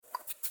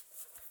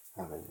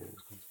Hi, my name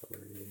is Chris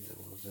Alberti, and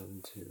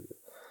welcome to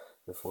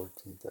the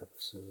 14th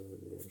episode of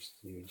the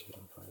RCTV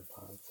Channel 5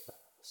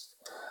 podcast.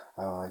 I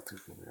would like to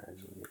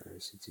congratulate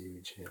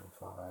RCTV Channel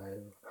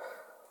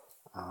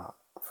 5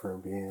 for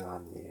being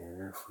on the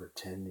air for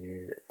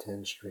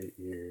 10 straight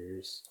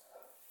years,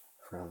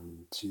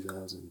 from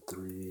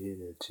 2003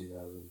 to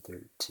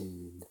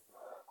 2013.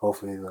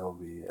 Hopefully there'll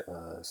be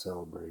a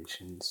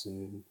celebration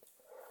soon.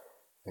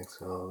 Thanks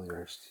to all the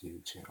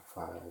RCTV Channel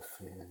 5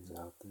 fans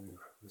out there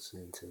for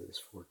listening to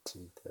this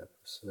 14th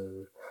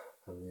episode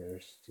of the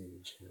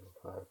RCTV Channel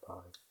 5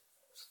 podcast.